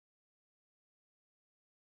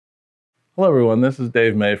Hello everyone, this is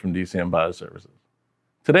Dave May from DCM BioServices.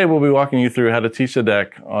 Today we'll be walking you through how to teach the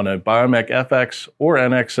deck on a BioMek FX or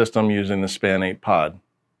NX system using the Span8 pod.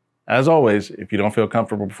 As always, if you don't feel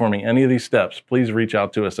comfortable performing any of these steps, please reach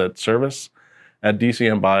out to us at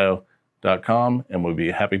service@dcmbio.com and we'll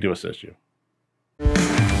be happy to assist you.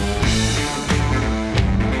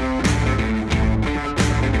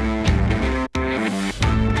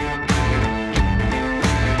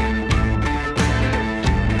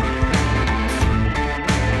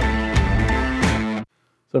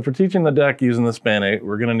 So for teaching the deck using the Span8,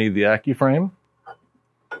 we're going to need the AccuFrame.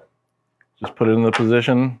 Just put it in the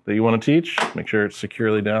position that you want to teach. Make sure it's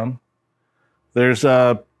securely down. There's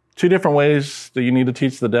two different ways that you need to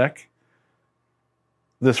teach the deck.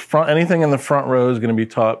 Anything in the front row is going to be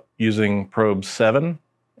taught using probe 7,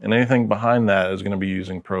 and anything behind that is going to be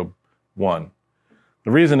using probe 1.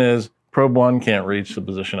 The reason is probe 1 can't reach the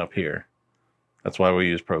position up here. That's why we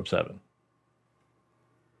use probe 7.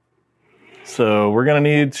 So we're going to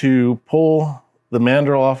need to pull the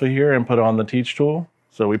mandrel off of here and put on the teach tool.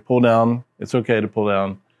 So we pull down, it's okay to pull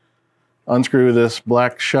down, unscrew this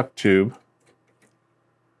black shuck tube,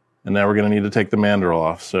 and now we're going to need to take the mandrel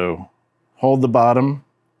off. So hold the bottom,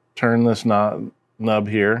 turn this nub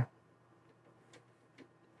here,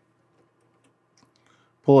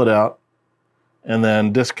 pull it out, and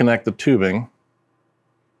then disconnect the tubing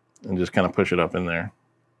and just kind of push it up in there.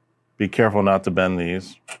 Be careful not to bend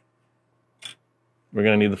these. We're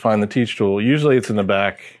going to need to find the teach tool. Usually it's in the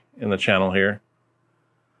back in the channel here.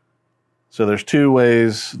 So there's two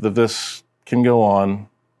ways that this can go on.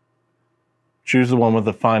 Choose the one with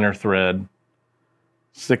the finer thread.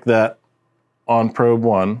 Stick that on probe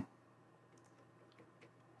 1.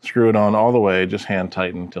 Screw it on all the way, just hand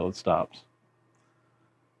tighten until it stops.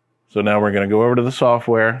 So now we're going to go over to the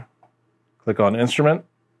software, click on Instrument,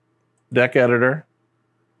 Deck Editor,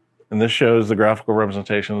 and this shows the graphical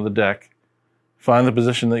representation of the deck. Find the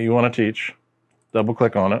position that you want to teach, double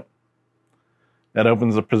click on it. That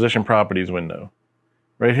opens the position properties window.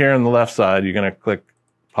 Right here on the left side, you're going to click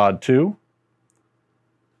Pod 2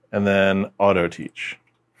 and then Auto Teach.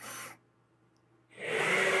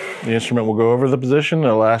 The instrument will go over the position.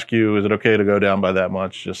 It'll ask you, is it okay to go down by that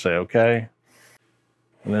much? Just say okay.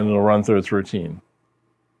 And then it'll run through its routine.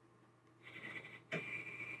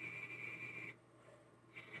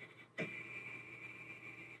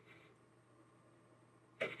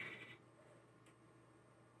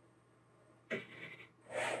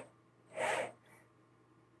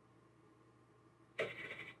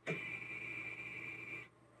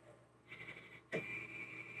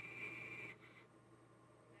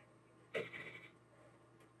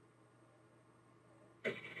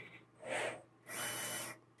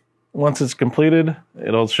 Once it's completed,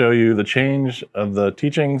 it'll show you the change of the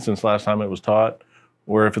teaching since last time it was taught,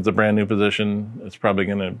 or if it's a brand new position, it's probably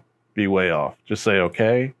going to be way off. Just say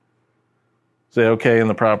okay. Say okay in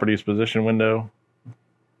the properties position window,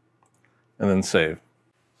 and then save.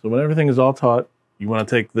 So when everything is all taught, you want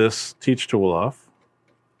to take this teach tool off.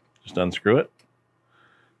 Just unscrew it.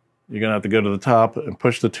 You're going to have to go to the top and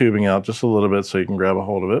push the tubing out just a little bit so you can grab a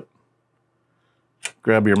hold of it.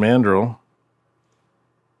 Grab your mandrel.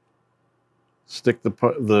 Stick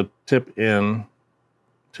the tip in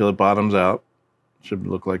till it bottoms out. Should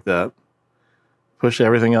look like that. Push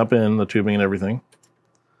everything up in, the tubing and everything.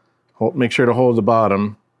 Make sure to hold the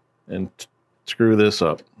bottom and screw this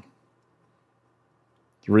up.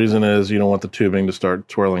 The reason is you don't want the tubing to start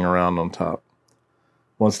twirling around on top.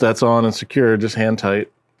 Once that's on and secure, just hand tight.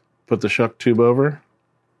 Put the shuck tube over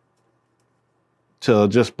till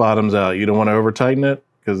it just bottoms out. You don't want to over tighten it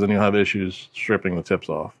because then you'll have issues stripping the tips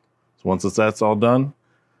off. So once that's all done,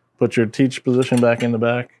 put your teach position back in the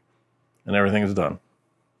back and everything is done.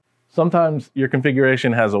 Sometimes your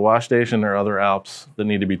configuration has a wash station or other ALPS that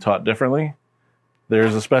need to be taught differently.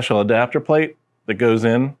 There's a special adapter plate that goes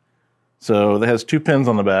in. So it has 2 pins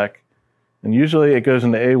on the back, and usually it goes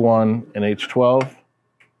into A1 and H12,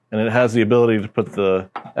 and it has the ability to put the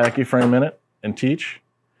AccuFrame in it and teach.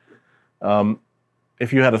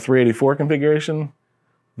 If you had a 384 configuration,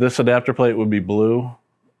 this adapter plate would be blue,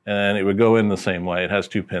 and it would go in the same way. It has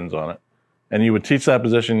 2 pins on it. And you would teach that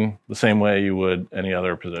position the same way you would any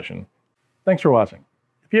other position. Thanks for watching.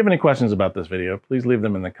 If you have any questions about this video, please leave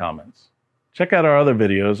them in the comments. Check out our other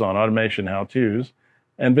videos on automation how-tos,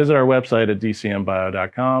 and visit our website at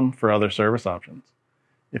dcmbio.com for other service options.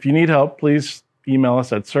 If you need help, please email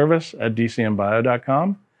us at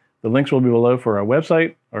service@dcmbio.com. The links will be below for our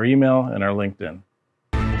website, our email, and our LinkedIn.